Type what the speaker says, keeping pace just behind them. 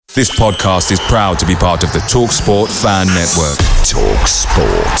This podcast is proud to be part of the TalkSport Fan Network.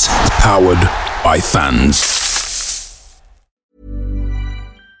 TalkSport. Powered by fans.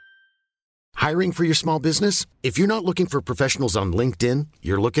 Hiring for your small business? If you're not looking for professionals on LinkedIn,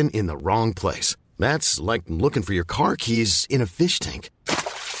 you're looking in the wrong place. That's like looking for your car keys in a fish tank.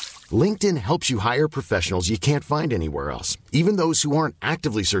 LinkedIn helps you hire professionals you can't find anywhere else, even those who aren't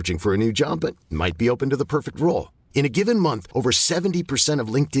actively searching for a new job but might be open to the perfect role. In a given month, over 70% of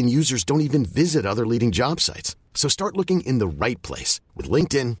LinkedIn users don't even visit other leading job sites. So start looking in the right place. With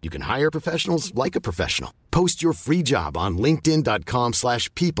LinkedIn, you can hire professionals like a professional. Post your free job on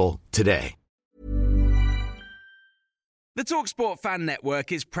linkedin.com/people today. The TalkSport Fan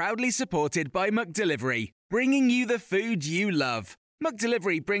Network is proudly supported by McDelivery, bringing you the food you love.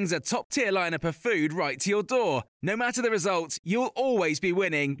 McDelivery brings a top-tier lineup of food right to your door. No matter the result, you'll always be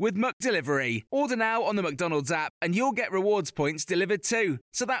winning with McDelivery. Order now on the McDonald's app and you'll get rewards points delivered too.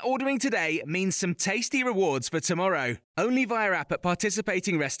 So that ordering today means some tasty rewards for tomorrow. Only via app at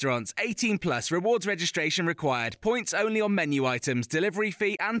participating restaurants. 18 plus. Rewards registration required. Points only on menu items. Delivery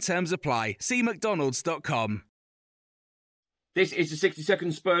fee and terms apply. See mcdonalds.com. This is the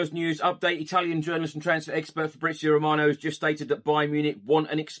 60-second Spurs news update. Italian journalist and transfer expert Fabrizio Romano has just stated that Bayern Munich want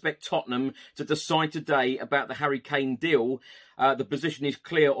and expect Tottenham to decide today about the Harry Kane deal. The position is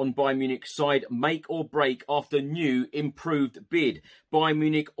clear on Bayern Munich's side, make or break after new improved bid. Bayern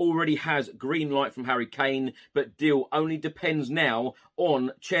Munich already has green light from Harry Kane, but deal only depends now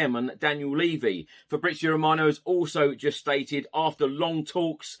on chairman Daniel Levy. Fabrizio Romano has also just stated, after long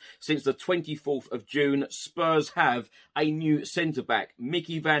talks since the 24th of June, Spurs have a new centre-back,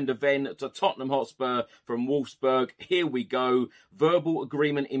 Mickey van der Ven to Tottenham Hotspur from Wolfsburg. Here we go. Verbal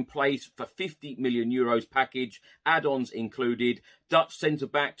agreement in place for €50 million package, add-ons included. Dutch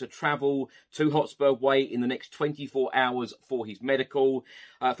centre-back to travel to Hotspur Way in the next 24 hours for his medical.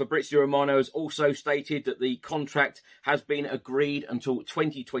 Fabrizio Romano has also stated that the contract has been agreed until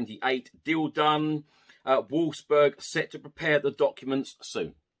 2028. Deal done. Wolfsburg set to prepare the documents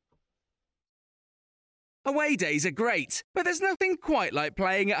soon. Away days are great, but there's nothing quite like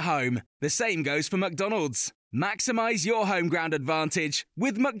playing at home. The same goes for McDonald's. Maximise your home ground advantage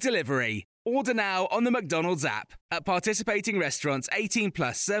with McDelivery. Order now on the McDonald's app. At participating restaurants, 18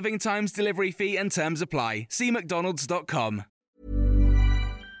 plus, serving times, delivery fee and terms apply. See mcdonalds.com.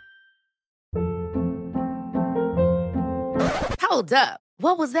 Hold up.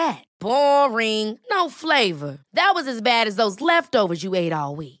 What was that? Boring. No flavor. That was as bad as those leftovers you ate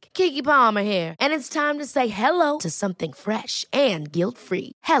all week. Keke Palmer here. And it's time to say hello to something fresh and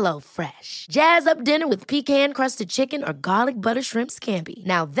guilt-free. Hello Fresh. Jazz up dinner with pecan-crusted chicken or garlic butter shrimp scampi.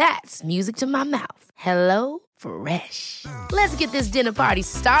 Now that's music to my mouth. Hello Fresh. Let's get this dinner party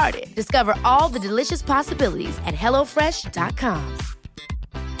started. Discover all the delicious possibilities at HelloFresh.com.